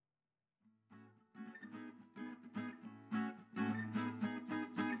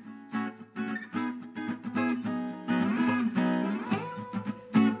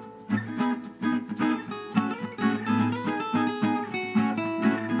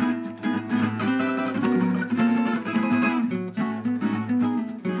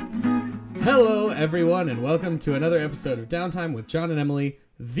everyone, and welcome to another episode of Downtime with John and Emily,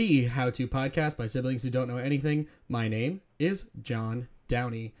 the how-to podcast by siblings who don't know anything. My name is John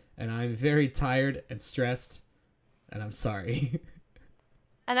Downey, and I'm very tired and stressed, and I'm sorry.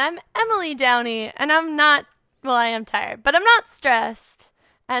 And I'm Emily Downey, and I'm not, well, I am tired, but I'm not stressed,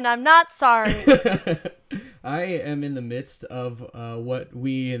 and I'm not sorry. I am in the midst of what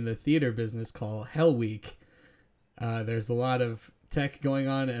we in the theater business call Hell Week. There's a lot of tech going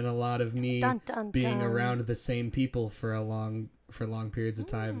on and a lot of me being around the same people for long periods of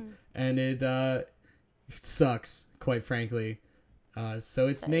time, and it sucks, quite frankly. So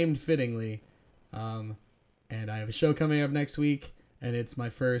it's named fittingly, and I have a show coming up next week, and it's my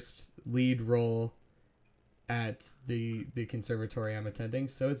first lead role at the conservatory I'm attending,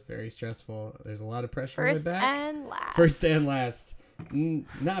 so it's very stressful. There's a lot of pressure on my back. First and last.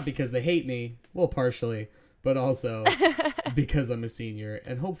 Not because they hate me, well, partially, but also because I'm a senior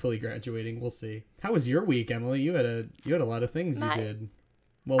and hopefully graduating. We'll see. How was your week, Emily? You had a lot of things you did.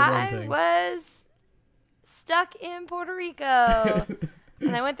 Well, one thing. I was stuck in Puerto Rico,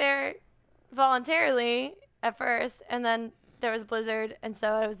 and I went there voluntarily at first, and then there was a blizzard, and so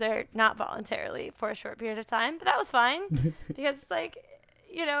I was there not voluntarily for a short period of time, but that was fine because it's like,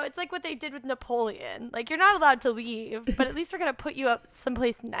 you know, it's like what they did with Napoleon. Like, you're not allowed to leave, but at least we're going to put you up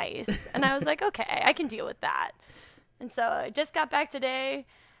someplace nice. And I was like, okay, I can deal with that. And so I just got back today,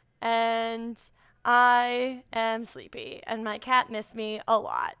 and I am sleepy, and my cat missed me a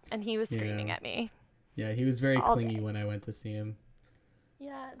lot, and he was screaming at me. Yeah, he was very clingy when I went to see him.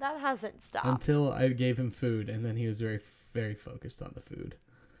 Yeah, that hasn't stopped. Until I gave him food, and then he was very, very focused on the food.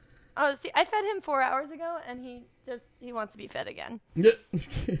 Oh, see, I fed him 4 hours ago, and he wants to be fed again.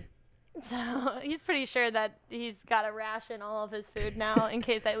 So he's pretty sure that he's got to ration all of his food now in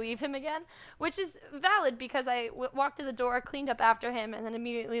case I leave him again, which is valid because I walked to the door, cleaned up after him, and then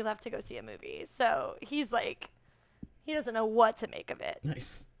immediately left to go see a movie. So he's like, he doesn't know what to make of it.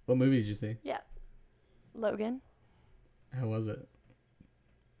 Nice. What movie did you see? Yeah. Logan. How was it?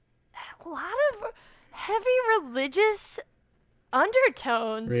 A lot of heavy religious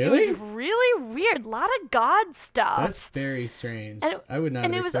undertones. Really? It was really weird. A lot of God stuff. That's very strange. I would not have expected that.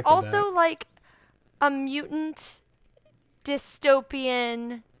 And it was also like a mutant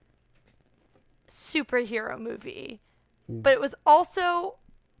dystopian superhero movie. But it was also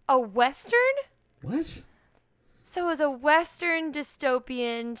a Western. What? So it was a Western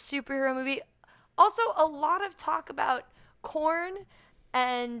dystopian superhero movie. Also, a lot of talk about corn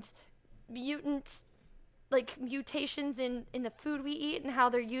and mutant, like, mutations in the food we eat and how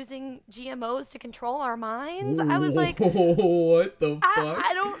they're using GMOs to control our minds. I was like, what the fuck?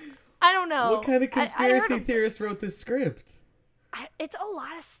 I don't know. What kind of conspiracy theorist wrote this script? It's a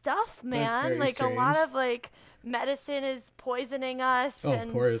lot of stuff, man. That's very like strange. A lot of like medicine is poisoning us. Oh, and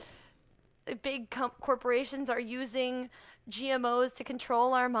of course. Big corporations are using GMOs to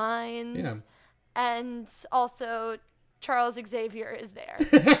control our minds. Yeah. And also, Charles Xavier is there.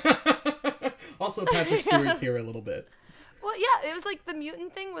 Also, Patrick Stewart's here a little bit. Well, yeah, it was like the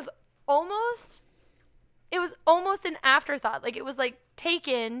mutant thing was almost an afterthought. Like, it was like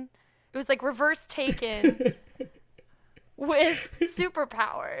Taken. It was like reverse Taken with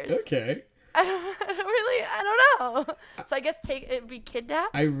superpowers. Okay. I don't know. So I guess it'd be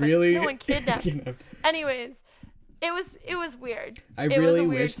kidnapped. But no one kidnapped. Anyways, it was weird. I really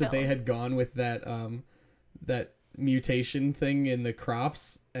wish that they had gone with that mutation thing in the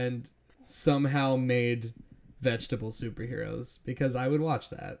crops and somehow made vegetable superheroes, because I would watch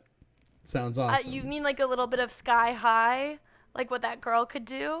that. Sounds awesome. You mean like a little bit of Sky High, like what that girl could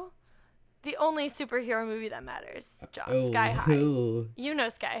do? The only superhero movie that matters, John. Sky High. You know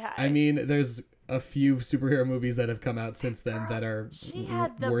Sky High. I mean, there's a few superhero movies that have come out since then that are she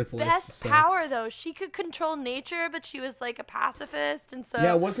had the worthless. Best power, though. She could control nature, but she was like a pacifist, and so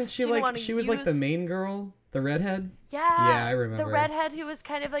yeah, wasn't she like she was like the main girl, the redhead? Yeah, I remember the redhead who was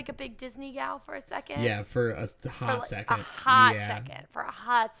kind of like a big Disney gal for a second. Yeah, for a hot second. For a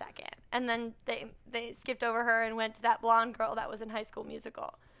hot second, and then they skipped over her and went to that blonde girl that was in High School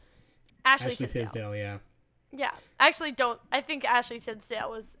Musical. Ashley Tisdale, yeah. Yeah, I think Ashley Tisdale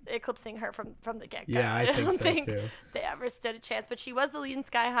was eclipsing her from the get-go. Yeah, I don't think so too. They ever stood a chance, but she was the lead in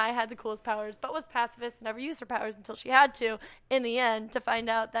Sky High, had the coolest powers, but was pacifist, never used her powers until she had to, in the end, to find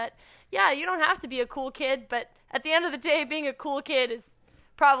out that, yeah, you don't have to be a cool kid, but at the end of the day, being a cool kid is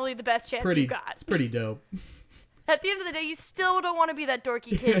probably the best chance you got. It's pretty dope. At the end of the day, you still don't want to be that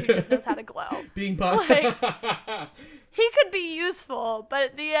dorky kid who just knows how to glow. Being popular. he could be useful, but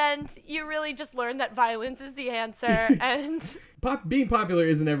at the end, you really just learn that violence is the answer, and being popular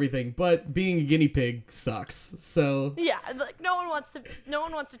isn't everything, but being a guinea pig sucks. So yeah, like no one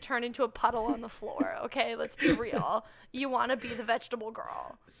wants to turn into a puddle on the floor. Okay, let's be real. You want to be the vegetable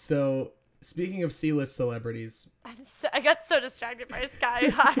girl. So speaking of C-list celebrities, I got so distracted by Sky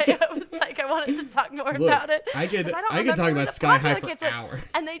High. I was like, I wanted to talk more about it. I could talk about Sky High for hours.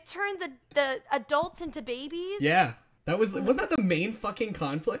 And they turned the adults into babies. Yeah, wasn't that the main fucking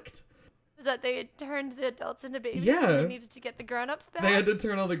conflict? That they had turned the adults into babies. Yeah, and they needed to get the grown-ups back. They had to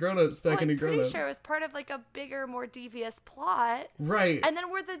turn all the grown-ups back into grown-ups. I'm pretty sure it was part of like a bigger, more devious plot. Right. And then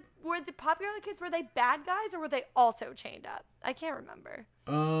were the popular kids, were they bad guys or were they also chained up? I can't remember.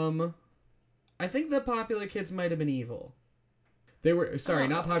 I think the popular kids might have been evil. They were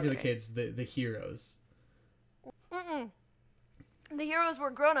not popular kids. The heroes. The heroes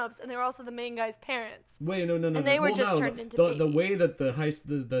were grown-ups, and they were also the main guy's parents. Wait, no. And they were just turned into babies. The way that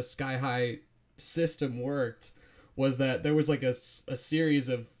the Sky High system worked was that there was like a series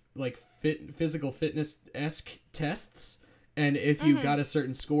of like physical fitness-esque tests, and if you got a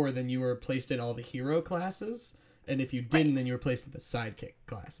certain score, then you were placed in all the hero classes, and if you didn't, then you were placed in the sidekick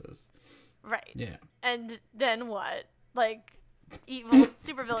classes. Right. Yeah. And then what? Like, evil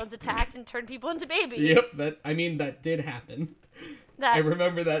supervillains attacked and turned people into babies. Yep, that did happen. I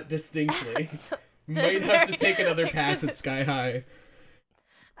remember that distinctly. Might have to take another pass at Sky High.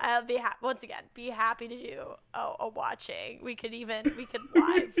 I'll be be happy to do a watching. We could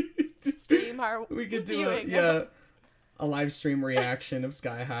live stream our we could do a live stream reaction of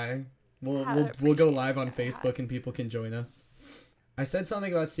Sky High. We'll go live on Facebook and people can join us. I said something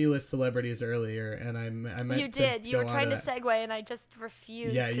about C-list celebrities earlier, and I meant you did. You were trying to segue, and I just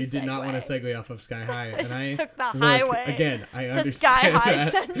refused. Yeah, you did not want to segue off of Sky High, and I took the highway again. I to understand Sky High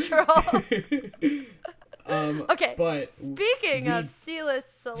that. Central. Okay, but speaking of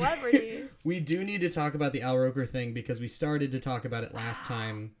C-list celebrities, we do need to talk about the Al Roker thing because we started to talk about it last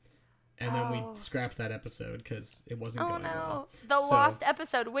time. And then we scrapped that episode because it wasn't going well. The lost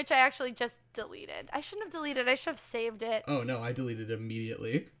episode, which I actually just deleted. I shouldn't have deleted. I should have saved it. Oh, no. I deleted it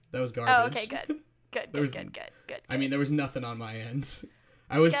immediately. That was garbage. Oh, okay. Good. I mean, there was nothing on my end.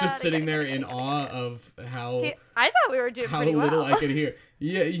 I was just sitting there in awe of how... See, I thought we were doing pretty well. How little I could hear.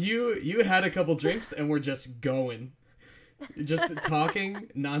 Yeah, you had a couple drinks and were just going. Just talking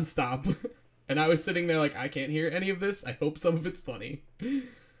nonstop. And I was sitting there like, I can't hear any of this. I hope some of it's funny.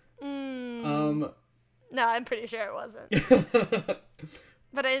 No, I'm pretty sure it wasn't.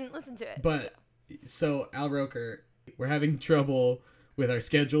 But I didn't listen to it. But so Al Roker, we're having trouble with our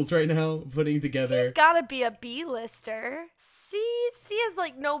schedules right now, putting together. He's gotta be a B-lister. C is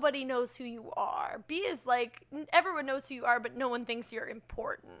like nobody knows who you are. B is like everyone knows who you are, but no one thinks you're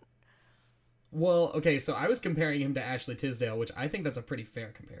important. Well, okay, so I was comparing him to Ashley Tisdale, which I think that's a pretty fair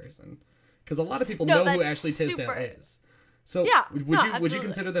comparison, because a lot of people know who Ashley Tisdale is. So yeah, would you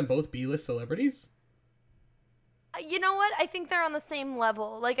consider them both B-list celebrities? You know what? I think they're on the same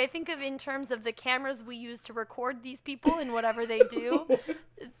level. Like, I think of in terms of the cameras we use to record these people and whatever they do,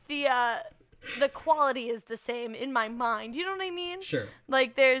 the quality is the same in my mind. You know what I mean? Sure.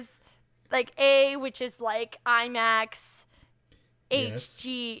 Like, there's like A, which is like IMAX,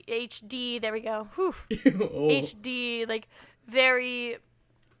 HD. There we go. Whew. HD, like very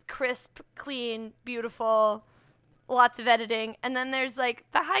crisp, clean, beautiful. Lots of editing, and then there's like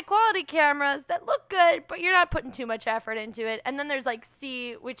the high quality cameras that look good, but you're not putting too much effort into it. And then there's like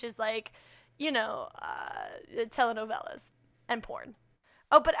C, which is like, telenovelas and porn.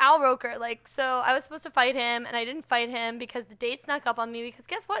 Oh, but Al Roker, like, so I was supposed to fight him, and I didn't fight him because the date snuck up on me. Because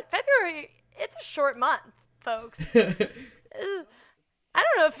guess what? February, it's a short month, folks. I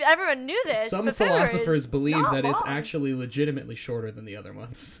don't know if everyone knew this. Some philosophers believe that it's actually legitimately shorter than the other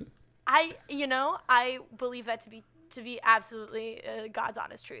months. I believe that to be absolutely God's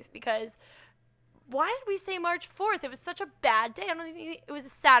honest truth, because why did we say March 4th? It was such a bad day. I don't think it was a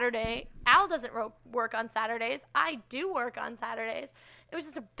Saturday. Al doesn't work on Saturdays. I do work on Saturdays. It was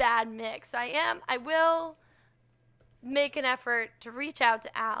just a bad mix. I will make an effort to reach out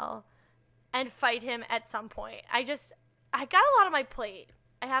to Al and fight him at some point. I got a lot on my plate.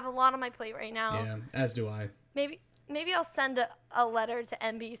 I have a lot on my plate right now. Yeah, as do I. Maybe I'll send a letter to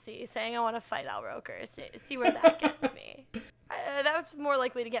NBC saying I want to fight Al Roker. See where that gets me. That was more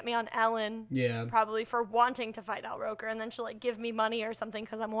likely to get me on Ellen. Yeah. Probably for wanting to fight Al Roker, and then she'll like give me money or something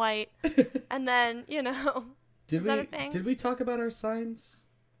because I'm white. And then Did we talk about our signs?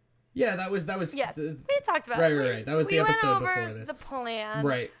 Yeah, that was. Yes, we talked about. Right. That was the episode before this. The plan.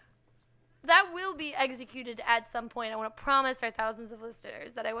 Right. that will be executed at some point. I want to promise our thousands of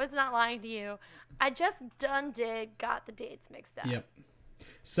listeners that I was not lying to you. I just got the dates mixed up. Yep.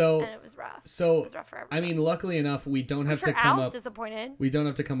 So, and it was rough. So, it was rough for everyone. I mean, luckily enough, we don't have to come up. Disappointed. We don't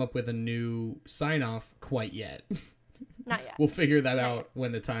have to come up with a new sign-off quite yet. Not yet. We'll figure that out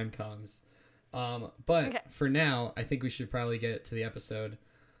when the time comes. But for now, I think we should probably get to the episode.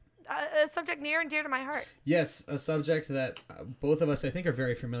 A subject near and dear to my heart. Yes, a subject that both of us, I think, are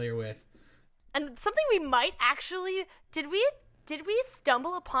very familiar with. And something we might actually... Did we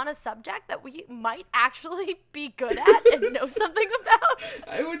stumble upon a subject that we might actually be good at and know something about?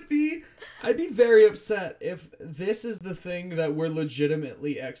 I'd be very upset if this is the thing that we're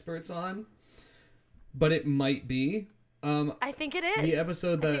legitimately experts on, but it might be. I think it is. The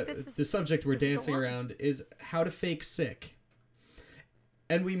episode the subject we're dancing around is how to fake sick.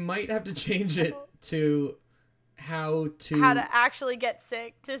 And we might have to change it to how to actually get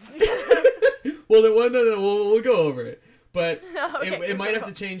sick. Well, we'll go over it. But it might have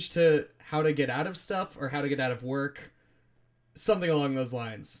to change to how to get out of stuff or how to get out of work. Something along those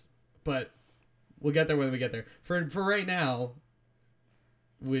lines. But we'll get there when we get there. For right now,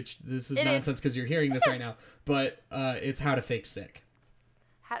 which this is nonsense because you're hearing this right now, but it's how to fake sick.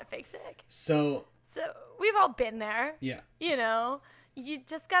 How to fake sick. So we've all been there. Yeah. You know, you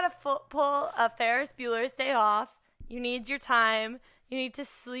just got to pull a Ferris Bueller's Day Off. You need your time. You need to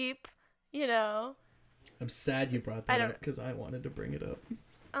sleep, you know. I'm sad you brought that up because I wanted to bring it up.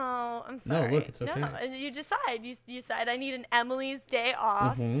 Oh, I'm sorry. No, look, it's okay. No, and you decide I need an Emily's Day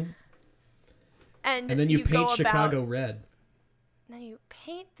Off. Mm-hmm. And then you paint Chicago red. Now you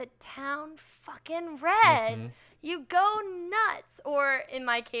paint the town fucking red. Mm-hmm. You go nuts. Or in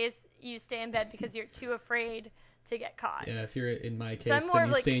my case, you stay in bed because you're too afraid to get caught. Yeah, if you're in my case, then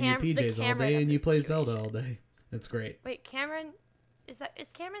you stay in your PJs all day and you play Zelda all day. That's great. Wait, Cameron, is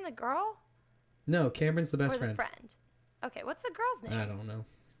Cameron the girl? No, Cameron's the best friend. Okay, what's the girl's name? I don't know.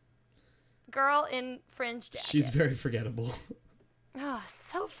 Girl in fringe jacket. She's very forgettable. Oh,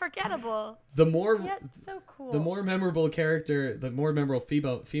 so forgettable. Yet so cool. The more memorable character, the more memorable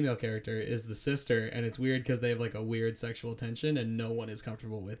female character is the sister, and it's weird because they have like a weird sexual tension, and no one is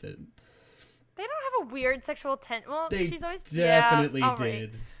comfortable with it. They don't have a weird sexual tension. Well, she's always definitely did. Right.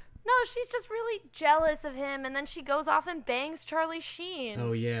 No, she's just really jealous of him, and then she goes off and bangs Charlie Sheen.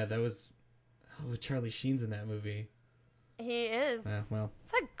 Oh yeah, that was. Oh, Charlie Sheen's in that movie. He is. Well,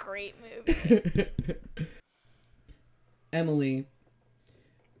 it's a great movie. Emily,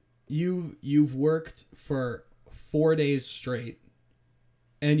 you've worked for 4 days straight,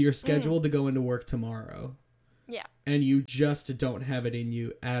 and you're scheduled to go into work tomorrow. Yeah. And you just don't have it in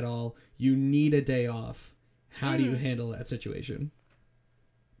you at all. You need a day off. How do you handle that situation?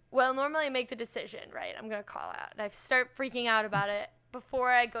 Well, normally I make the decision, right? I'm going to call out. And I start freaking out about it before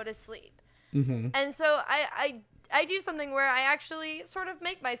I go to sleep. Mm-hmm. And so I do something where I actually sort of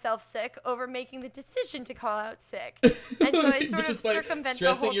make myself sick over making the decision to call out sick. And so I sort of circumvent the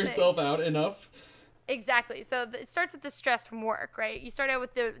whole stressing yourself out enough. Exactly. So it starts with the stress from work, right? You start out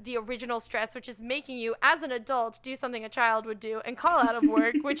with the original stress, which is making you, as an adult, do something a child would do and call out of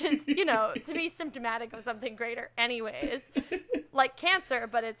work, which is, you know, to be symptomatic of something greater anyways. Like cancer,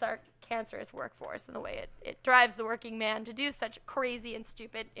 but it's our cancerous workforce and the way it drives the working man to do such crazy and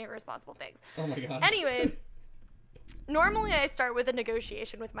stupid, irresponsible things. Oh my gosh. Anyways, normally I start with a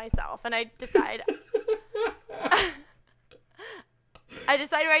negotiation with myself and I decide... I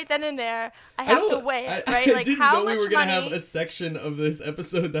decide right then and there I have to weigh it, right? I like didn't how know much we were going to money... have a section of this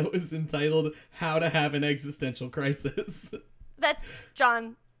episode that was entitled How to Have an Existential Crisis. That's,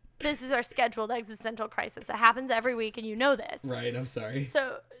 John, this is our scheduled existential crisis. It happens every week and you know this. Right, I'm sorry.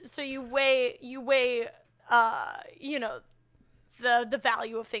 So you weigh you know, the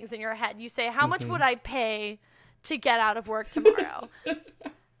value of things in your head. You say, how much would I pay to get out of work tomorrow?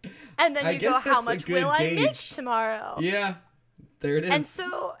 And then you go, how much will I make tomorrow? Yeah. There it is.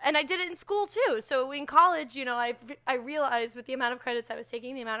 And I did it in school too. So in college, you know, I realized with the amount of credits I was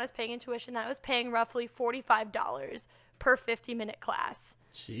taking, the amount I was paying in tuition, that I was paying roughly $45 per 50-minute class.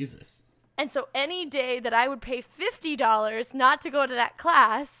 Jesus. And so any day that I would pay $50 not to go to that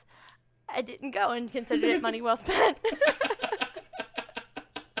class, I didn't go and considered it money well spent.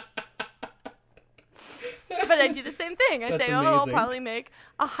 But I do the same thing. I say, I'll probably make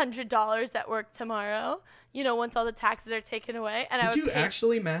 $100 at work tomorrow, you know, once all the taxes are taken away. And Did you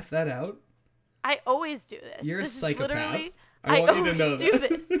actually math that out? I always do this. You're a psychopath. I want you to know do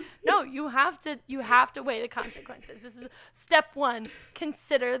this. No, you have to weigh the consequences. This is step one.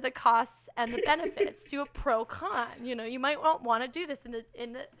 Consider the costs and the benefits. Do a pro con. You know, you might not want to do this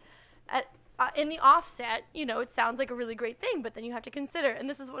at in the offset, you know, it sounds like a really great thing, but then you have to consider, and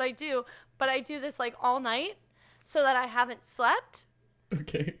this is what I do, but I do this like all night so that I haven't slept.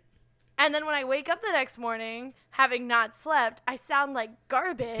 Okay. And then when I wake up the next morning, having not slept, I sound like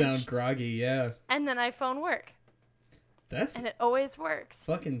garbage. Sound groggy, yeah. And then I phone work. And it always works.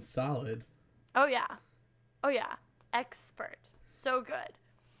 Fucking solid. Oh, yeah. Oh, yeah. Expert. So good.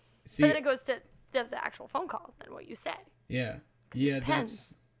 See, but then it goes to the actual phone call and what you say. Yeah. Yeah,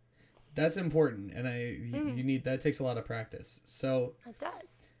 Depends. that's important. And you need, that takes a lot of practice. So it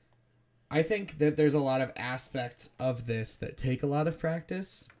does. I think that there's a lot of aspects of this that take a lot of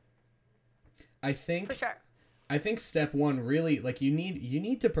practice. I think for sure. I think step one really, like, you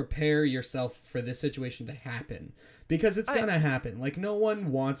need to prepare yourself for this situation to happen, because it's gonna happen. Like, no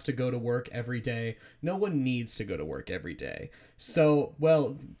one wants to go to work every day. No one needs to go to work every day. So,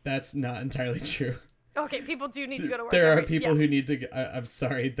 well, that's not entirely true. Okay, people do need to go to work. There are people who need to. I'm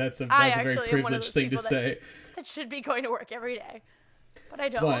sorry, that's a very privileged thing to say. That should be going to work every day, but I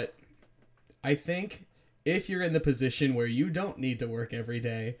don't. But I think if you're in the position where you don't need to work every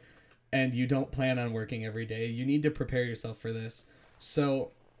day, and you don't plan on working every day, you need to prepare yourself for this.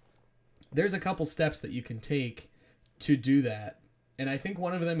 So there's a couple steps that you can take to do that. And I think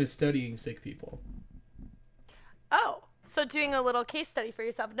one of them is studying sick people. Oh, so doing a little case study for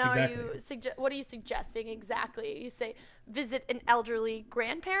yourself. Now, Exactly. What are you suggesting exactly? You say visit an elderly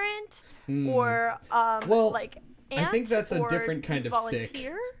grandparent or like aunt, I think that's a different kind of volunteer?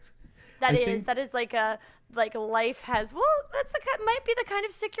 Sick. That is like life has, well, might be the kind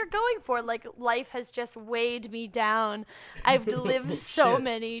of sick you're going for. Like, life has just weighed me down. I've lived so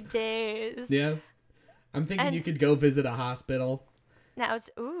many days. Yeah. I'm thinking you could go visit a hospital. Now it's,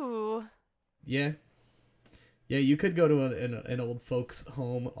 ooh. Yeah. Yeah, you could go to an old folks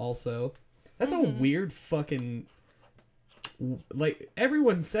home also. That's a weird fucking, like,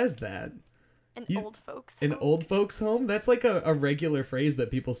 everyone says that. Old folks home? An old folks home? That's like a regular phrase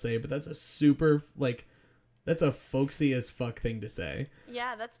that people say, but that's a super, like, that's a folksy as fuck thing to say.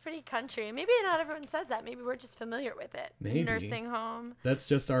 Yeah, that's pretty country. Maybe not everyone says that. Maybe we're just familiar with it. Maybe. Nursing home. That's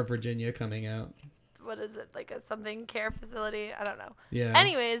just our Virginia coming out. What is it? Like a something care facility? I don't know. Yeah.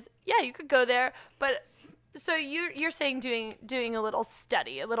 Anyways, yeah, you could go there. But so you're saying doing a little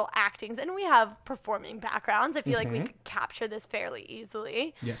study, a little actings, and we have performing backgrounds. I feel like we could capture this fairly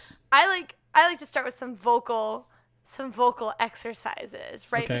easily. Yes. I like to start with some vocal exercises,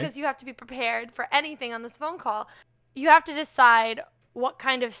 right? Okay. Because you have to be prepared for anything on this phone call. You have to decide what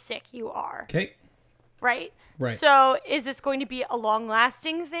kind of sick you are. Okay. Right? Right. So is this going to be a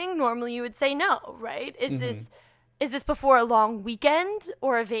long-lasting thing? Normally you would say no, right? Is this before a long weekend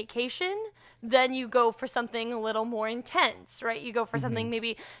or a vacation? Then you go for something a little more intense, right? You go for something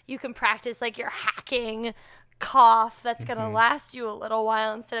maybe you can practice like your hacking cough that's going to last you a little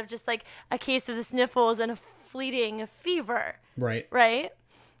while instead of just like a case of the sniffles and a fleeting fever. Right. Right?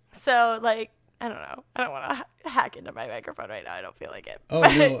 So, like, I don't know. I don't want to hack into my microphone right now. I don't feel like it. Oh,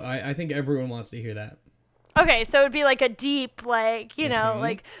 no. I think everyone wants to hear that. Okay, so it would be like a deep, like, you know,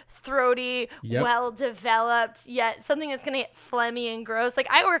 like throaty, well-developed, yet something that's going to get phlegmy and gross. Like,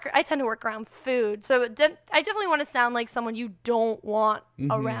 I tend to work around food, so I definitely want to sound like someone you don't want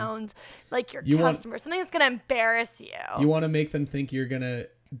around, like your customer. Something that's going to embarrass you. You want to make them think you're going to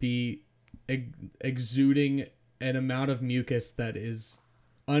be exuding an amount of mucus that is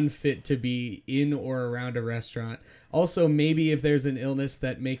unfit to be in or around a restaurant. Also, maybe if there's an illness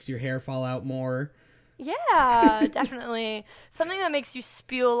that makes your hair fall out more. Yeah, definitely. Something that makes you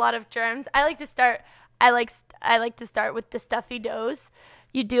spew a lot of germs. I like to start with the stuffy nose.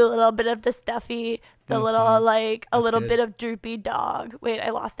 You do a little bit of the stuffy, the little like a little bit of droopy dog. Wait, I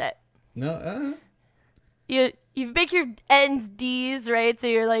lost it. No, You make your N's D's, right? So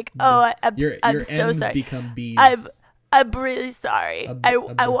you're like, oh, I'm so M's sorry. become B's. I'm really sorry.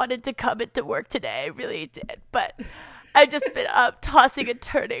 I wanted to come into work today. I really did, but I've just been up tossing and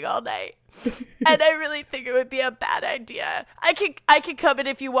turning all night. And I really think it would be a bad idea. I could come in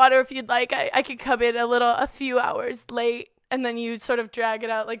if you want, or if you'd like, I could come in a few hours late, and then you sort of drag it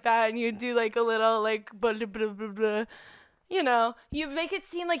out like that, and you do like a little like blah, blah, blah, blah, blah. You know, you make it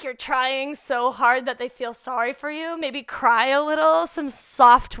seem like you're trying so hard that they feel sorry for you. Maybe cry a little. Some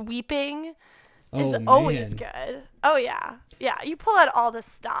soft weeping is always good. Oh yeah, yeah. You pull out all the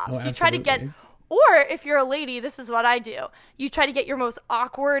stops. You try to get. Or if you're a lady, this is what I do. You try to get your most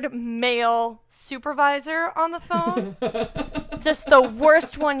awkward male supervisor on the phone. Just the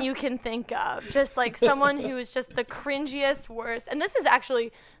worst one you can think of. Just like someone who is just the cringiest, worst. And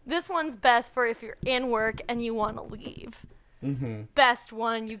this one's best for if you're in work and you want to leave. best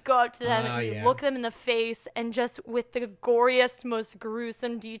one. You go up to them and you look them in the face and just with the goriest, most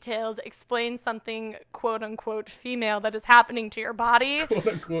gruesome details explain something quote unquote female that is happening to your body. Quote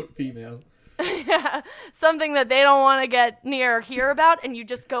unquote female. Yeah, something that they don't want to get near or hear about, and you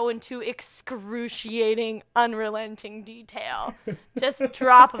just go into excruciating, unrelenting detail. Just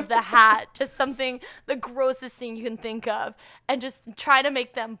drop of the hat, just something, the grossest thing you can think of, and just try to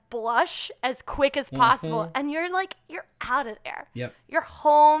make them blush as quick as possible. And you're out of there. Yep. You're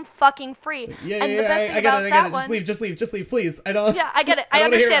home fucking free. Yeah, and the best thing about that one, just leave, please. I don't. Yeah, I get it. I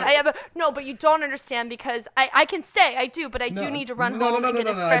understand. No, but you don't understand because I can stay. I do, but I do need to run home and get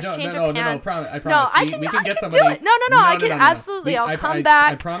a fresh change of pants. I promise. We can get somebody. Do it. No. I can absolutely. I'll come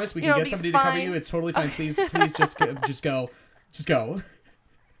back. I promise we can get somebody to cover you. It's totally fine. Please, just go. Just go.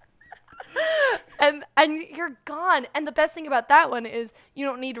 And you're gone. And the best thing about that one is you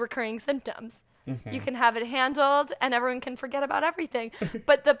don't need recurring symptoms. You can have it handled, and everyone can forget about everything.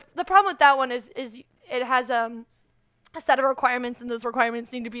 But the problem with that one is it has a set of requirements, and those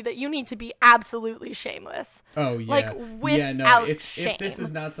requirements need to be that you need to be absolutely shameless. Oh yeah, like without shame. If this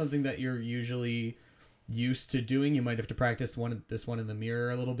is not something that you're usually used to doing, you might have to practice this one in the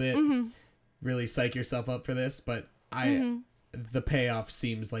mirror a little bit. Really psych yourself up for this, but the payoff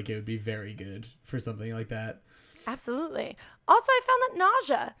seems like it would be very good for something like that. Absolutely. Also, I found that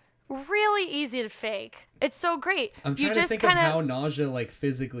nausea really easy to fake. It's so great. I'm trying to think of how nausea like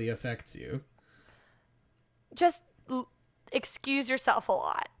physically affects you. Just excuse yourself a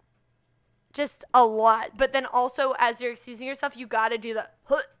lot. Just a lot. But then also, as you're excusing yourself, you got to do the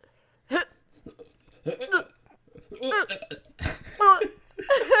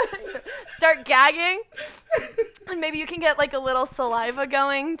start gagging. And maybe you can get like a little saliva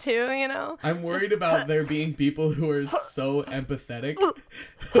going too, you know? I'm worried about there being people who are so empathetic.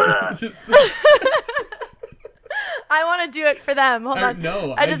 I want to do it for them. Hold on.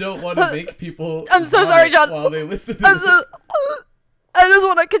 No, I don't want to make people. I'm so sorry, John. While they listen to this. I just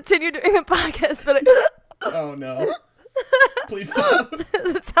want to continue doing a podcast, but oh no! Please stop.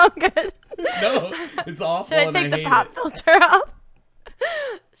 Does it sound good? No, it's awful. Should I take the pop filter off?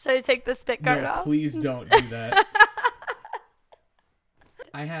 Should I take the spit guard off? Please don't do that.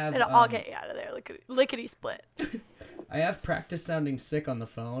 I have. I'll get you out of there. Lickety split. I have practice sounding sick on the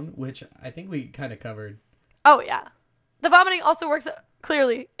phone, which I think we kind of covered. Oh yeah, the vomiting also works.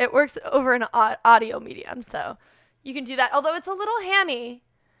 Clearly, it works over an audio medium, so you can do that. Although it's a little hammy.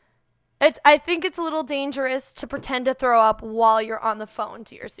 I think it's a little dangerous to pretend to throw up while you're on the phone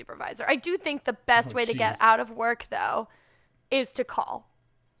to your supervisor. I do think the best way to get out of work, though, is to call.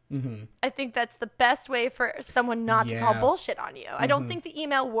 I think that's the best way for someone not to call bullshit on you. I don't think the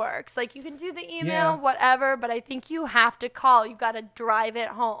email works. Like, you can do the email, whatever, but I think you have to call. You got to drive it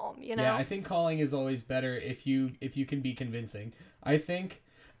home, you know? Yeah, I think calling is always better if you can be convincing. I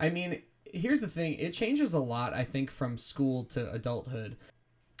mean, here's the thing. It changes a lot, I think, from school to adulthood.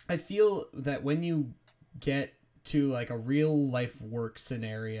 I feel that when you get to, like, a real-life work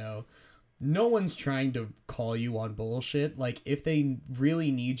scenario, no one's trying to call you on bullshit. Like, if they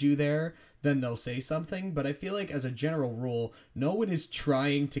really need you there, then they'll say something. But I feel like, as a general rule, no one is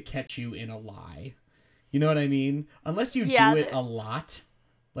trying to catch you in a lie. You know what I mean? Unless you do it a lot,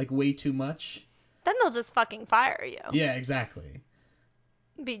 like, way too much. Then they'll just fucking fire you. Yeah, exactly.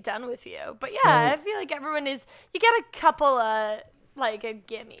 Be done with you. But yeah, I feel like everyone is... You get a couple of... like a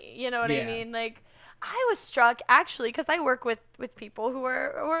gimme, you know what I mean? Like, I was struck actually because I work with people who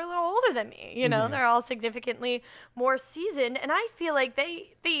are a little older than me. You know, they're all significantly more seasoned, and I feel like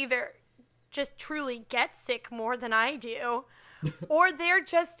they either just truly get sick more than I do, or they're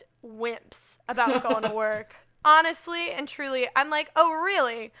just wimps about going to work. Honestly and truly, I'm like, oh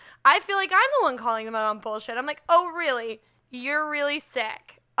really? I feel like I'm the one calling them out on bullshit. I'm like, oh really? You're really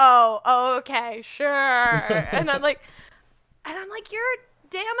sick. Oh okay, sure. And I'm like, you're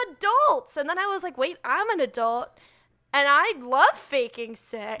damn adults. And then I was like, wait, I'm an adult. And I love faking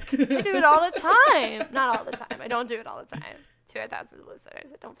sick. I do it all the time. Not all the time. I don't do it all the time. To our thousands of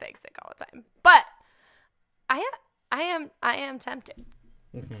listeners, I don't fake sick all the time. But I am tempted.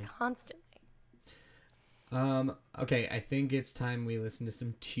 Constantly. Okay, I think it's time we listen to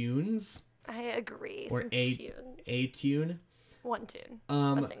some tunes. I agree. Or a tune. One tune.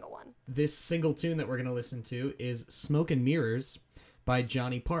 A single one. This single tune that we're going to listen to is Smoke and Mirrors by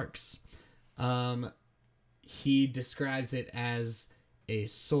Johnny Parks. He describes it as a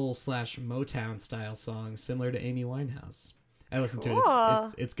soul/Motown style song similar to Amy Winehouse. I listened to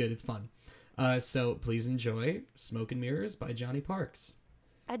it. It's good. It's fun. So please enjoy Smoke and Mirrors by Johnny Parks.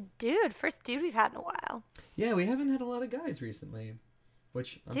 A dude. First dude we've had in a while. Yeah, we haven't had a lot of guys recently,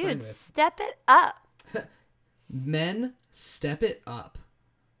 which I'm fine with. Dude, step it up. Men, step it up.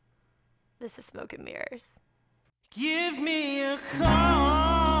 This is Smoke and Mirrors. Give me a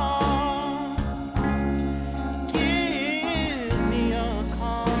call. Give me a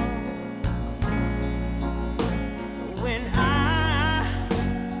call. When I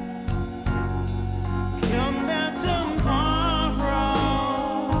come back tomorrow,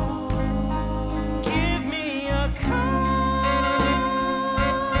 give me a call.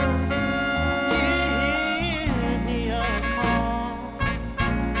 Give me a call.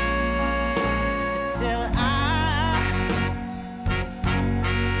 Till I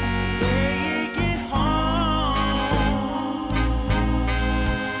make it home.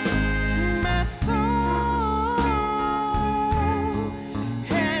 My soul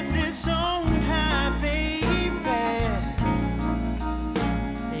has its own high, baby.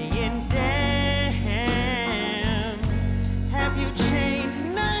 And damn, have you changed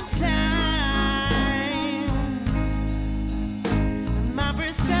 9 times? My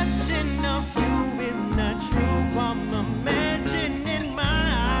perception of you is not true. I'm imagining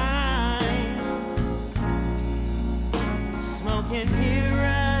mine. Smoking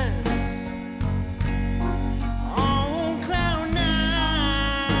mirrors on cloud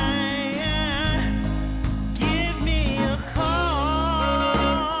 9. Give me a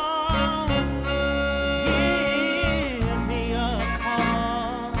call. Give me a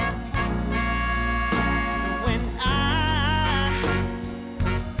call. When I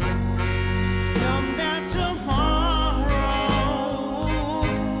come back tomorrow,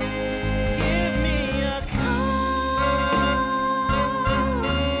 give me a call.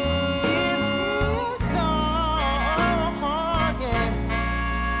 Give me a call, yeah.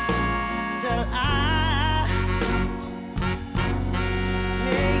 Till I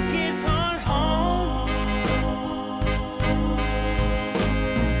make it on home.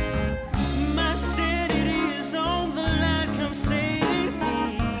 My city is on the line, come save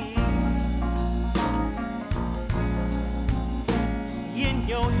me. In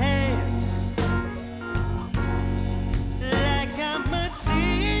your hands, like I'm a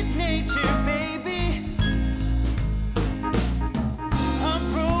teenager, baby. A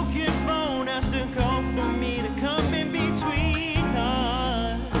broken phone has to call for me to come in between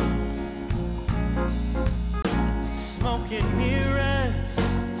us. Smoking mirrors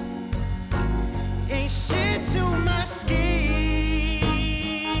ain't shit to my schemes.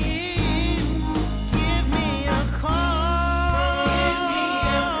 Give me a call. Give me a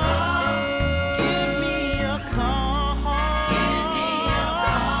call. Give me a call.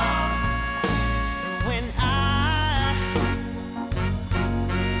 When I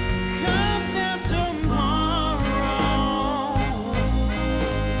come down tomorrow,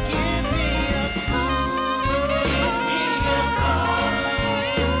 give me a call. Give me a call.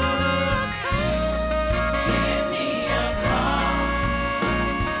 Give me a call.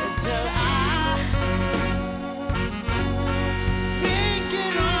 Until I make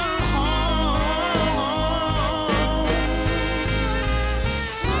it on home.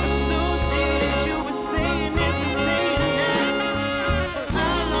 Associated, you were saying this and saying that.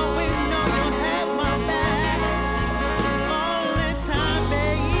 I'll always know you'll have my back all the time,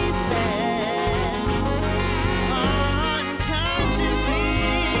 baby. Unconsciously,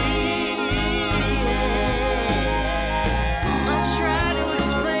 I'll try to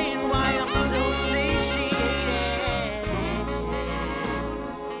explain why I'm so satiated.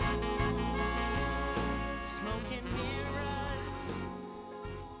 Smoking mirrors.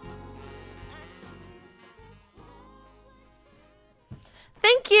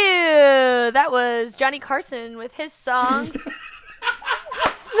 Thank you. That was Johnny Carson with his song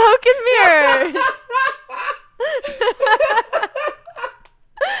Smoke and Mirrors.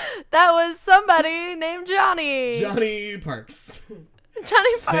 That was somebody named Johnny. Johnny Parks.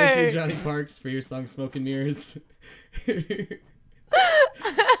 Johnny Parks. Thank you, Johnny Parks, for your song Smoke and Mirrors.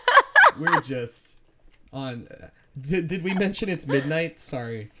 We're just on. Did we mention it's midnight?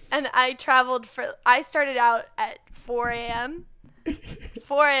 Sorry. And I started out at 4 a.m.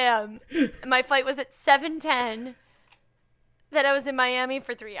 4 a.m. My flight was at 7:10. Then I was in Miami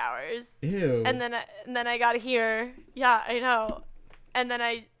for 3 hours. Ew. And then I got here. Yeah, I know. And then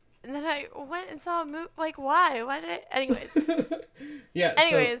I went and saw a movie. Like, why? Why did I? Anyways. Yeah.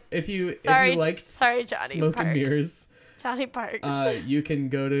 Anyways. So if you liked Johnny Smoke and Parks. Mirrors, Johnny Parks. you can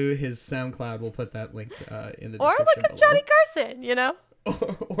go to his SoundCloud. We'll put that link in the or description look up below. Johnny Carson, you know?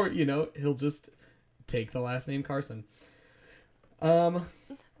 or he'll just take the last name Carson. Or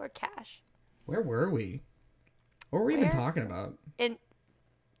Cash. Where were we? What were we even talking about?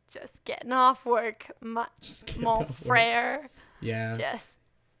 Just getting off work. Mon frere. Yeah. Just.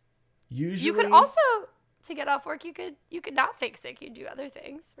 Usually. You could also to get off work, you could not fake sick. You do other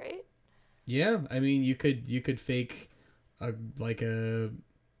things, right? Yeah, I mean, you could fake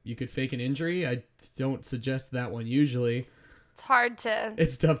you could fake an injury. I don't suggest that one usually.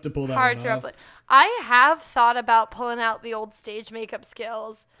 It's tough to pull that one off. I have thought about pulling out the old stage makeup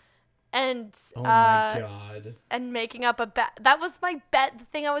skills and oh my god, and making up that was my bet. The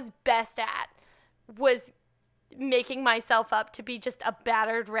thing I was best at was making myself up to be just a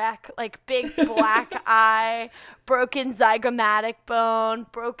battered wreck, like big black eye, broken zygomatic bone,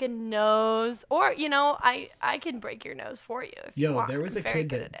 broken nose, or I can break your nose for you if you want. There was a kid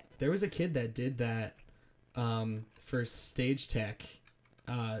that did that for stage tech.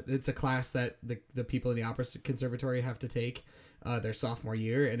 It's a class that the people in the opera conservatory have to take their sophomore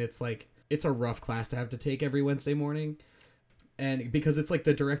year, and it's a rough class to have to take every Wednesday morning. And because it's like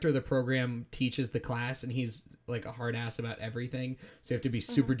the director of the program teaches the class and he's like a hard ass about everything. So you have to be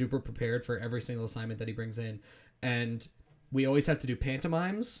super duper prepared for every single assignment that he brings in. And we always have to do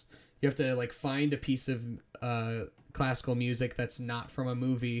pantomimes. You have to like find a piece of classical music that's not from a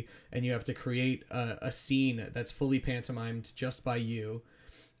movie, and you have to create a scene that's fully pantomimed just by you.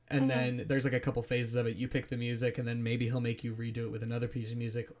 And then there's like a couple phases of it. You pick the music, and then maybe he'll make you redo it with another piece of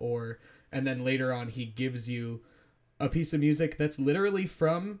music, and then later on he gives you a piece of music that's literally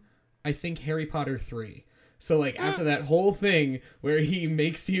from, I think, Harry Potter 3. So like after that whole thing where he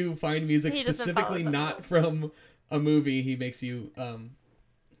makes you find music specifically not from a movie, he makes you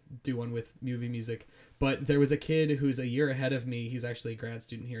do one with movie music. But there was a kid who's a year ahead of me, he's actually a grad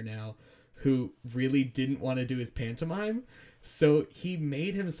student here now, who really didn't want to do his pantomime. So he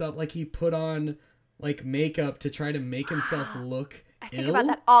made himself, like, he put on like makeup to try to make himself look I think about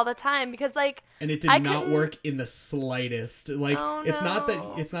that all the time because and it did not work in the slightest. Like it's not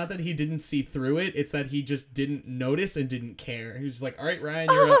that he didn't see through it, it's that he just didn't notice and didn't care. He was just like, all right, Ryan,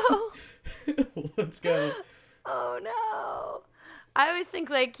 you're up. Let's go. Oh no. I always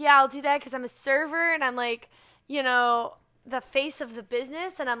think like, yeah, I'll do that because I'm a server and I'm like, the face of the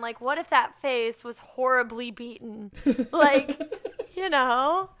business, and I'm like, what if that face was horribly beaten? Like, you'd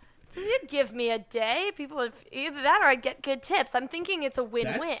give me a day. People, either that or I'd get good tips. I'm thinking it's a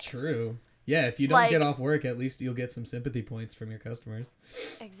win-win. That's true. Yeah, if you don't get off work, at least you'll get some sympathy points from your customers.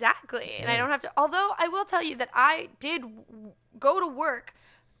 Exactly. And I don't have to, although I will tell you that I did go to work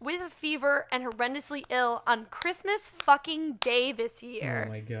with a fever and horrendously ill on Christmas fucking Day this year.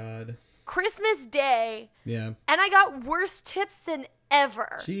 Oh my God. Christmas Day. Yeah. And I got worse tips than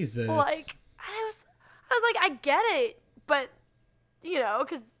ever. Jesus. Like, I was like, I get it, but,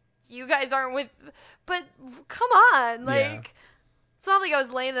 because you guys aren't with, but come on, like, It's not like I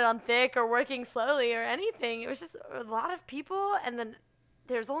was laying it on thick or working slowly or anything. It was just a lot of people, and then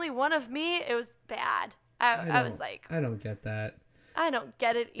there's only one of me. It was bad. I was like, I don't get that. I don't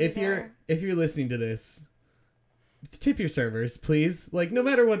get it either. If you're listening to this, tip your servers, please. Like, no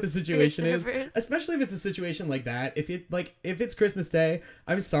matter what the situation is, especially if it's a situation like that. If it's Christmas Day,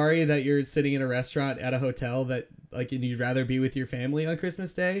 I'm sorry that you're sitting in a restaurant at a hotel that and you'd rather be with your family on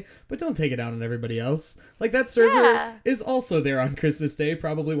Christmas Day, but don't take it out on everybody else. Like, that server is also there on Christmas Day,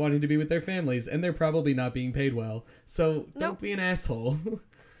 probably wanting to be with their families, and they're probably not being paid well. So don't be an asshole.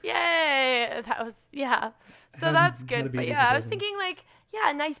 Yay! So that's good. But I was thinking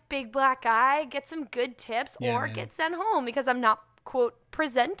a nice big black eye, get some good tips, or get sent home because I'm not, quote,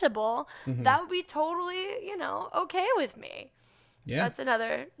 presentable. Mm-hmm. That would be totally, okay with me. Yeah. So that's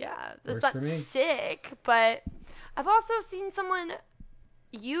another, that's not sick, but I've also seen someone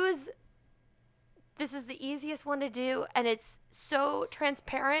use, this is the easiest one to do, and it's so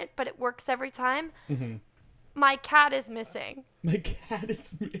transparent, but it works every time. Mm-hmm. My cat is missing. My cat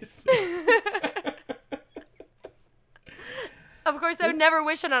is missing. Of course, I would never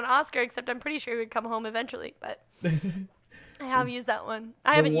wish it on Oscar, except I'm pretty sure he would come home eventually, but I have used that one.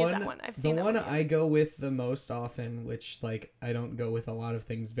 I haven't used that one. I've seen that one. The one I go with the most often, which, I don't go with a lot of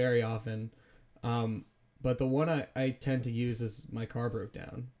things very often, but the one I tend to use is my car broke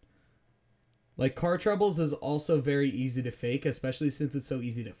down. Car troubles is also very easy to fake, especially since it's so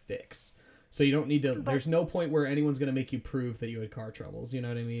easy to fix. So you don't need to, there's no point where anyone's going to make you prove that you had car troubles. You know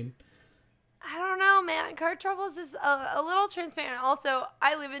what I mean? I don't know, man. Car troubles is a little transparent. Also,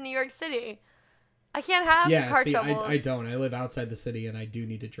 I live in New York City. I can't have car troubles. I don't. I live outside the city, and I do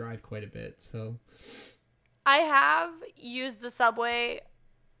need to drive quite a bit, so. I have used the subway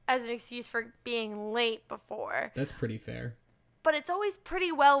as an excuse for being late before. That's pretty fair. But it's always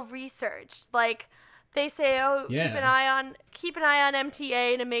pretty well researched. They say, keep an eye on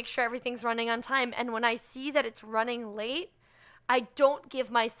MTA to make sure everything's running on time. And when I see that it's running late, I don't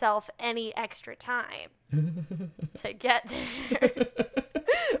give myself any extra time to get there,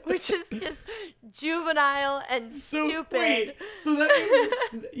 which is just juvenile and stupid. Wait, so that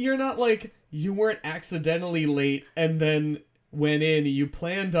means you're not like, you weren't accidentally late and then went in, you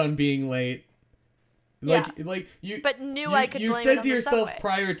planned on being late. Like you, but I could. You blame said it to on yourself the subway.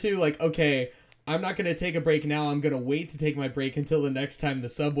 prior to, like, okay, I'm not gonna take a break now. I'm gonna wait to take my break until the next time the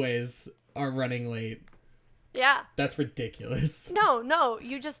subways are running late. Yeah. That's ridiculous. No,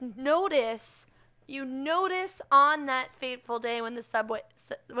 you just notice. You notice on that fateful day when the subway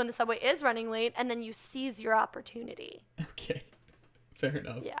is running late, and then you seize your opportunity. Okay, fair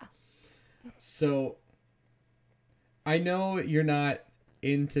enough. Yeah. So, I know you're not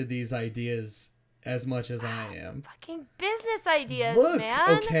into these ideas as much as I am. Fucking business ideas, Look,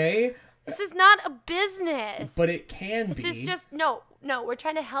 man. okay, This is not a business. but it can be. This is just no. We're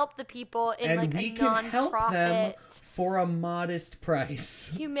trying to help the people in and like we a can help them non-profit, for a modest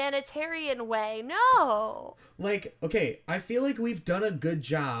price. humanitarian way. No. Like, okay, I feel like we've done a good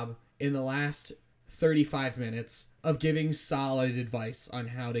job in the last 35 minutes of giving solid advice on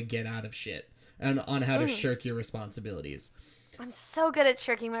how to get out of shit and on how to shirk your responsibilities. I'm so good at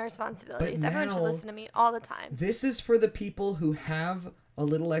shirking my responsibilities. But Everyone should now- listen to me all the time. This is for the people who have a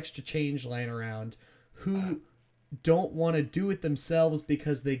little extra change lying around, who don't want to do it themselves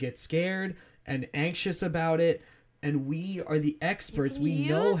because they get scared and anxious about it, and we are the experts. We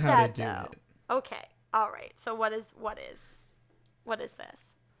know Use how to that, do though. it. Okay. All right. So what is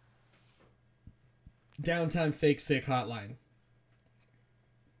this? Downtime fake sick hotline.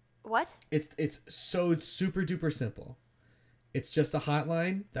 What? It's so super duper simple. It's just a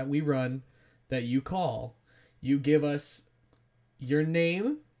hotline that we run that you call. You give us your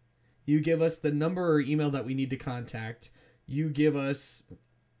name. You give us the number or email that we need to contact. You give us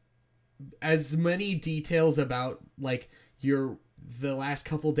as many details about like the last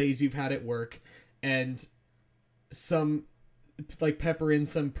couple days you've had at work, and some like pepper in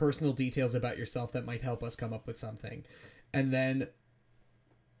some personal details about yourself that might help us come up with something. And then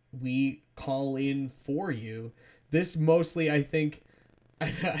we call in for you. This mostly, I think,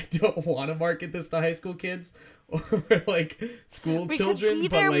 I don't want to market this to high school kids or like school children, could be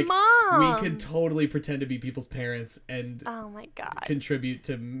but their like mom. we could totally pretend to be people's parents and Oh my god. contribute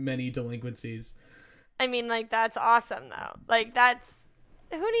to many delinquencies. I mean, like, that's awesome though. Like, that's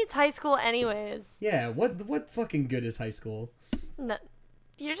who needs high school anyways? Yeah, what fucking good is high school? No,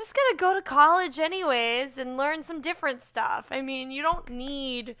 you're just gonna go to college anyways and learn some different stuff. I mean, you don't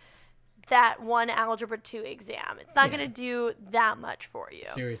need that one Algebra 2 exam. It's not going to do that much for you.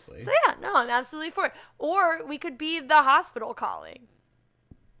 Seriously. So yeah, no, I'm absolutely for it. Or we could be the hospital calling.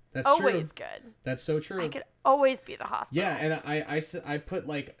 That's Always true. good. That's so true. I could always be the hospital. Yeah, and I put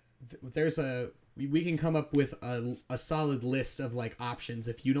like we can come up with a solid list of like options.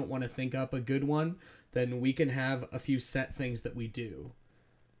 If you don't want to think up a good one, then we can have a few set things that we do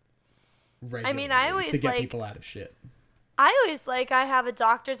regularly I mean, I always to get like- people out of shit. I have a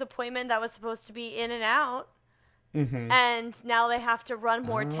doctor's appointment that was supposed to be in and out. Mm-hmm. And now they have to run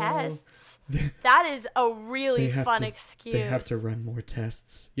more tests. That is a really fun excuse. They have to run more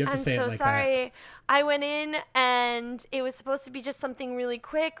tests. You have to say I'm it so like sorry. I went in and it was supposed to be just something really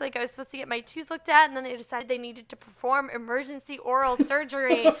quick. Like I was supposed to get my tooth looked at, and then they decided they needed to perform emergency oral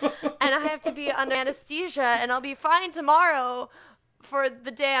surgery, and I have to be under anesthesia, and I'll be fine tomorrow for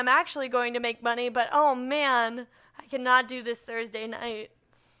the day I'm actually going to make money. But oh man, I cannot do this Thursday night.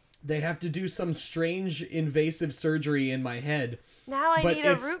 They have to do some strange invasive surgery in my head. Now I But need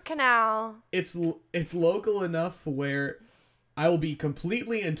a it's- root canal. It's local enough where I will be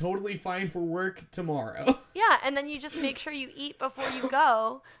completely and totally fine for work tomorrow. Yeah, and then you just make sure you eat before you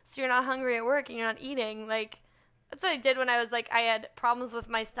go, so you're not hungry at work and you're not eating. Like, that's what I did when I was like, I had problems with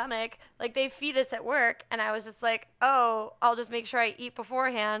my stomach. Like, they feed us at work, and I was just like, oh, I'll just make sure I eat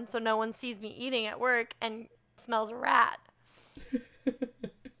beforehand so no one sees me eating at work and smells a rat.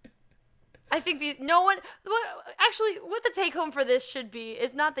 I think what the take home for this should be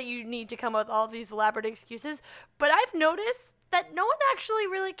is not that you need to come up with all these elaborate excuses, but I've noticed that no one actually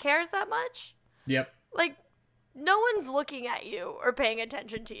really cares that much. Yep. Like, no one's looking at you or paying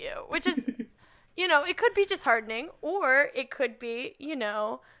attention to you, which is, it could be disheartening, or it could be,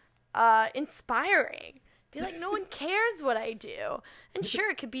 inspiring. Be like, no one cares what I do. And sure,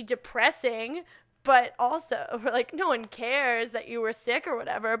 it could be depressing, but also, like, no one cares that you were sick or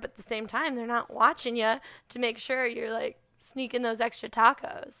whatever, but at the same time, they're not watching you to make sure you're, like, sneaking those extra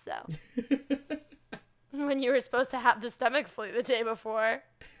tacos, so. When you were supposed to have the stomach flu the day before.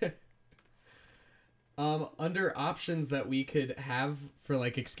 Under options that we could have for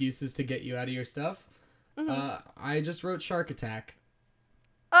like excuses to get you out of your stuff, I just wrote Shark Attack.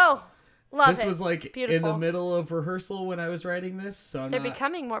 Oh, love it. This was like Beautiful. in the middle of rehearsal when I was writing this, so They're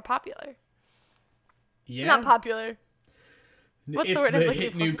becoming more popular. Yeah. Not popular. What's it's the word I'm looking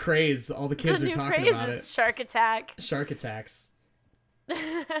hit for? new craze. All the kids The are new talking craze about is it. Shark Attack. Shark attacks.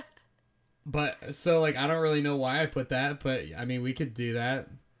 But so like I don't really know why I put that, but I mean we could do that.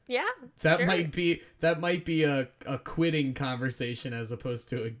 Yeah. That sure. might be a quitting conversation as opposed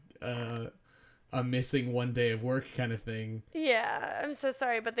to a missing one day of work kind of thing. Yeah, I'm so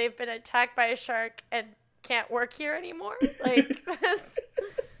sorry, but they've been attacked by a shark and can't work here anymore. Like that's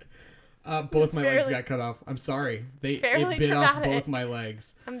Both my legs fairly- got cut off. I'm sorry. It fairly bit off traumatic. both my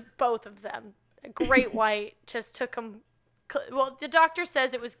legs. both of them. A great white just took them. Well, the doctor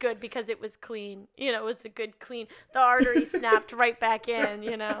says it was good because it was clean. You know, it was a good clean. The artery snapped right back in,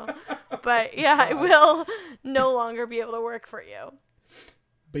 you know. But yeah, I will no longer be able to work for you.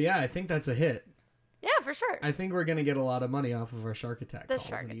 But yeah, I think that's a hit. Yeah, for sure. I think we're gonna get a lot of money off of our shark attack The calls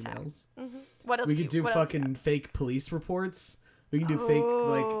shark and attack. emails. What else? We could do what else you fucking fake police reports. We can do got? fake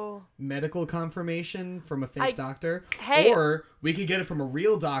like Oh. medical confirmation from a fake doctor, Hey. or we could get it from a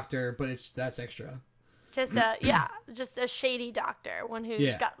real doctor, but that's extra. Just a shady doctor, one who's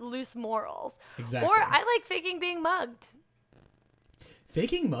Yeah. got loose morals. Exactly. Or I like faking being mugged.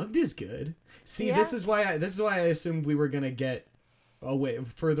 Faking mugged is good. See, Yeah. this is why I assumed we were gonna get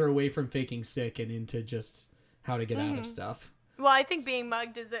further away from faking sick and into just how to get out of stuff. Well, I think being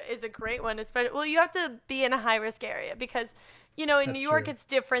mugged is a great one. Especially, well, you have to be in a high risk area because, you know, in That's New York true. it's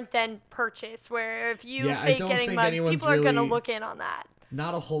different than Purchase, where if you Yeah, I fake don't getting think mugged, anyone's people are going to really- look in on that.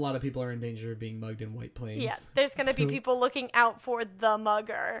 Not a whole lot of people are in danger of being mugged in White Plains. Yeah, there's going to be So- people looking out for the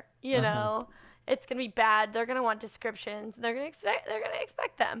mugger. You Uh-huh. know, it's going to be bad. They're going to want descriptions. And they're going to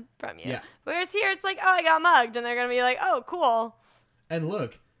expect them from you. Yeah. Whereas here, it's like, oh, I got mugged, and they're going to be like, oh, cool. And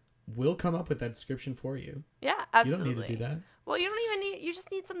look, we'll come up with that description for you. Yeah, absolutely. You don't need to do that. Well, you don't even need. You just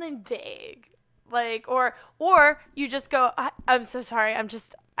need something vague, like or you just go. I'm so sorry.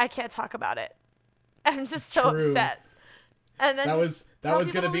 I can't talk about it. I'm just so True. upset. And then That was people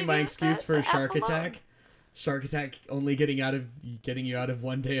gonna be leave my you excuse the for F Shark alone. Attack. Shark Attack only getting you out of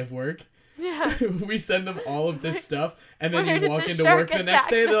one day of work. Yeah. We send them all of this stuff, and then Where you did walk the into shark work the next attack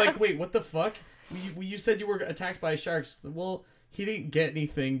day. They're them? like, "Wait, what the fuck? You said you were attacked by sharks." Well, he didn't get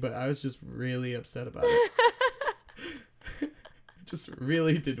anything, but I was just really upset about it. Just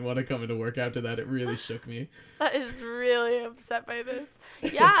really didn't want to come into work after that. It really shook me. That is really upset by this.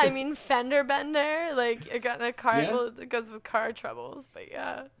 Yeah, I mean fender bender. Like I got in a car. Yeah. Well, it goes with car troubles, but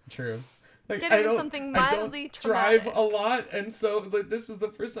yeah. True. Like, Getting in something mildly I don't drive traumatic. a lot, and so like, this was the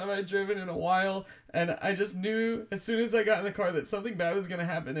first time I'd driven in a while, and I just knew as soon as I got in the car that something bad was gonna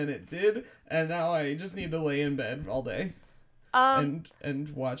happen, and it did. And now I just need to lay in bed all day and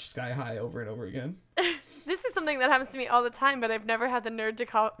watch Sky High over and over again. This is something that happens to me all the time, but I've never had the nerve to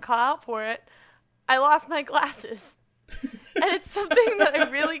call out for it. I lost my glasses. And it's something that I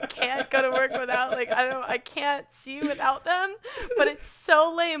really can't go to work without. Like, I can't see without them, but it's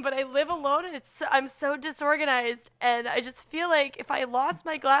so lame. But I live alone and I'm so disorganized. And I just feel like if I lost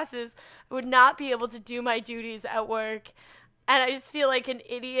my glasses, I would not be able to do my duties at work. And I just feel like an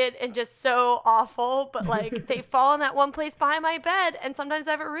idiot and just so awful. But like they fall in that one place behind my bed. And sometimes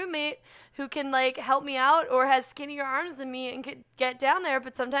I have a roommate who can like help me out or has skinnier arms than me and could get down there.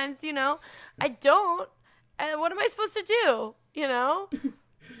 But sometimes, you know, I don't. And what am I supposed to do? You know,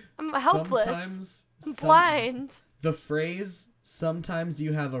 I'm helpless. I'm blind. The phrase "sometimes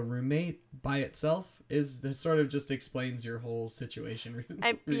you have a roommate" by itself sort of just explains your whole situation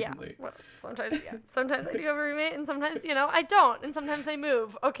recently. Yeah. Well, sometimes I do have a roommate, and sometimes I don't, and sometimes I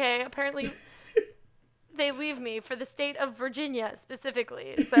move. Okay, apparently they leave me for the state of Virginia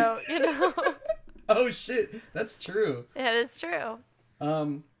specifically. So Oh shit, that's true. It is true.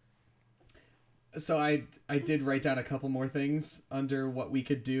 So I did write down a couple more things under what we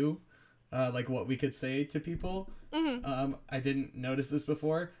could do, like what we could say to people. Mm-hmm. I didn't notice this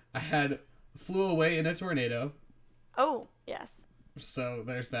before. I had flew away in a tornado. Oh, yes. So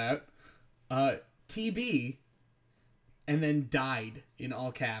there's that. TB, and then died in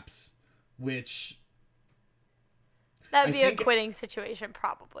all caps, which That would I be a think- quitting situation,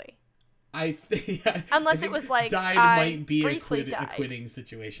 probably. I think Unless I think it was like, died I might be a briefly died. quitting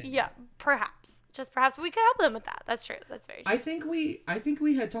situation. Yeah, perhaps. Just perhaps we could help them with that. That's true. That's very true. I think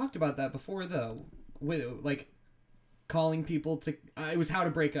we had talked about that before though, with like calling people to. It was how to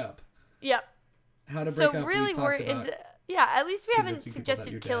break up. Yep. How to break So up. really, we we're talked about. into. Yeah, at least we haven't convincing people that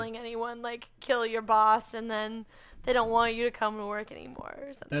suggested you're killing anyone, like kill your boss and then they don't want you to come to work anymore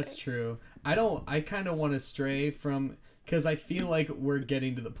or something. That's true. I kind of want to stray from, because I feel like we're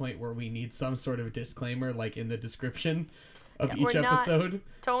getting to the point where we need some sort of disclaimer, like in the description of each we're not- episode.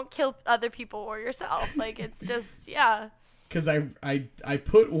 Don't kill other people or yourself. Like, it's just, yeah. because I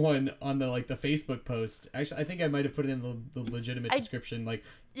put one on the Facebook post. Actually, I think I might have put it in the legitimate description.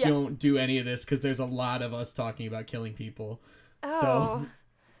 Don't do any of this because there's a lot of us talking about killing people. Oh. So.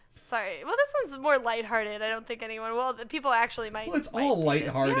 Sorry. Well, this one's more lighthearted. I don't think anyone will. The people actually might. Well, it's all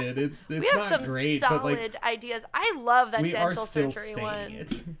lighthearted. It's we have not some great, solid ideas. I love that we dental are still surgery saying one.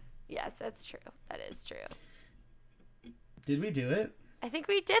 it. Yes, that's true. That is true. Did we do it? I think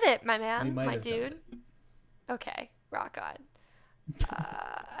we did it, my man, we might my have dude. done it. Okay, rock on.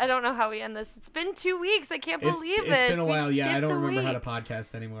 I don't know how we end this. It's been 2 weeks. I can't believe it. It's been a while. Yeah, I don't remember week. how to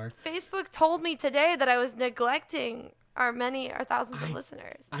podcast anymore. Facebook told me today that I was neglecting our thousands of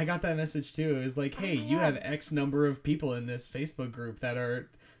listeners. I got that message too. It was like, hey, you have X number of people in this Facebook group that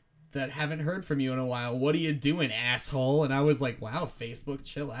haven't heard from you in a while. What are you doing, asshole? And I was like, wow, Facebook,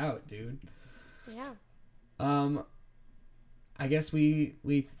 chill out, dude. Yeah. I guess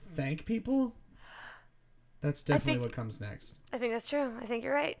we thank people. That's definitely what comes next. I think that's true. I think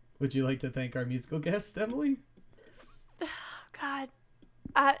you're right. Would you like to thank our musical guest, Emily? Oh, God.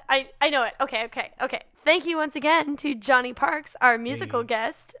 I know it. Okay. Thank you once again to Johnny Parks, our musical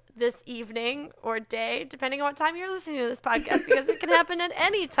guest this evening or day, depending on what time you're listening to this podcast, because it can happen at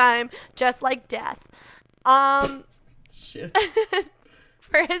any time, just like death. Shit.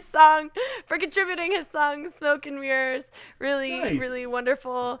 For contributing his song, Smoke and Mirrors. Really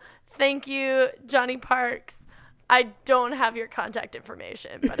wonderful. Thank you, Johnny Parks. I don't have your contact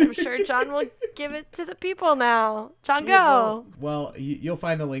information, but I'm sure John will give it to the people now. John, go. Well, you'll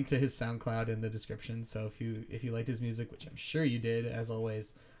find a link to his SoundCloud in the description. So if you liked his music, which I'm sure you did, as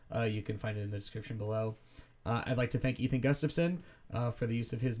always, you can find it in the description below. I'd like to thank Ethan Gustafson for the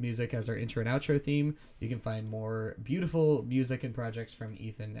use of his music as our intro and outro theme. You can find more beautiful music and projects from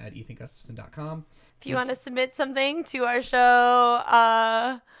Ethan at ethangustafson.com. If you want to submit something to our show,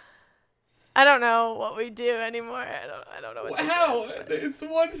 I don't know what we do anymore. I don't know what It's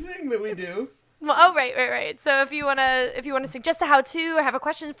one thing that we do. Well, right. So if you wanna suggest a how-to or have a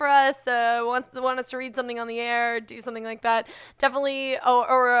question for us, want us to read something on the air, do something like that, definitely,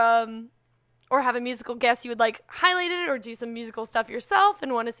 or have a musical guest you would like highlighted, or do some musical stuff yourself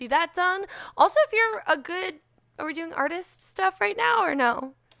and want to see that done. Also, if you're are we doing artist stuff right now or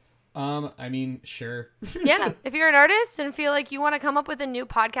no? I mean, sure. Yeah, if you're an artist and feel like you want to come up with a new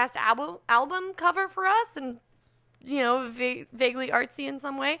podcast album cover for us, and vaguely artsy in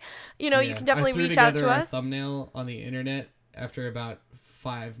some way, you can definitely reach out to us. I threw together a thumbnail on the internet after about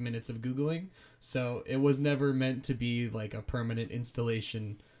 5 minutes of Googling, so it was never meant to be like a permanent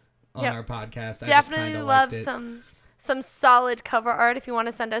installation on our podcast. Definitely love some solid cover art. If you want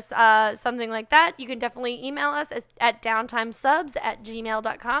to send us something like that, you can definitely email us at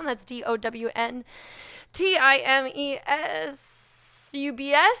downtimesubs@gmail.com. That's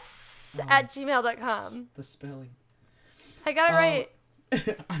DOWNTIMESUBS@gmail.com. The spelling. I got it right.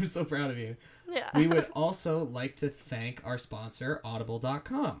 I'm so proud of you. Yeah. We would also like to thank our sponsor,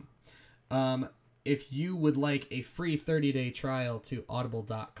 Audible.com. If you would like a free 30-day trial to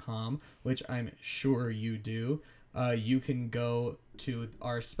Audible.com, which I'm sure you do, you can go to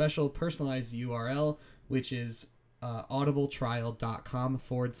our special personalized URL, which is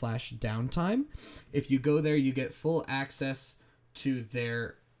audibletrial.com/downtime. If you go there, you get full access to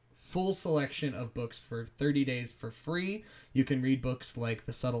their full selection of books for 30 days for free. You can read books like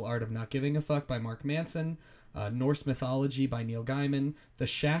The Subtle Art of Not Giving a Fuck by Mark Manson, Norse Mythology by Neil Gaiman, The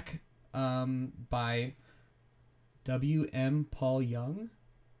Shack by W.M. Paul Young.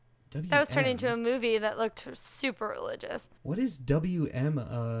 That was turned into a movie that looked super religious. What is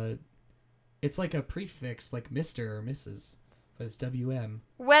W.M.? It's like a prefix, like Mr. or Mrs., but it's W.M.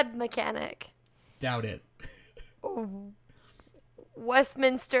 Web mechanic. Doubt it.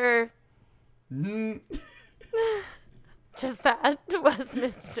 Westminster. Just that.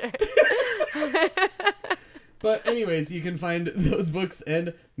 Westminster. But anyways, you can find those books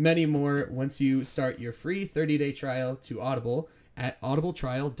and many more once you start your free 30-day trial to Audible at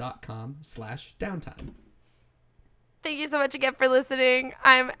audibletrial.com/downtime. Thank you so much again for listening.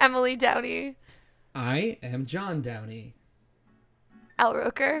 I'm Emily Downey. I am John Downey. Al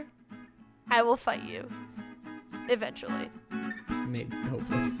Roker, I will fight you. Eventually. Maybe,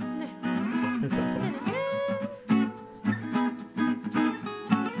 hopefully.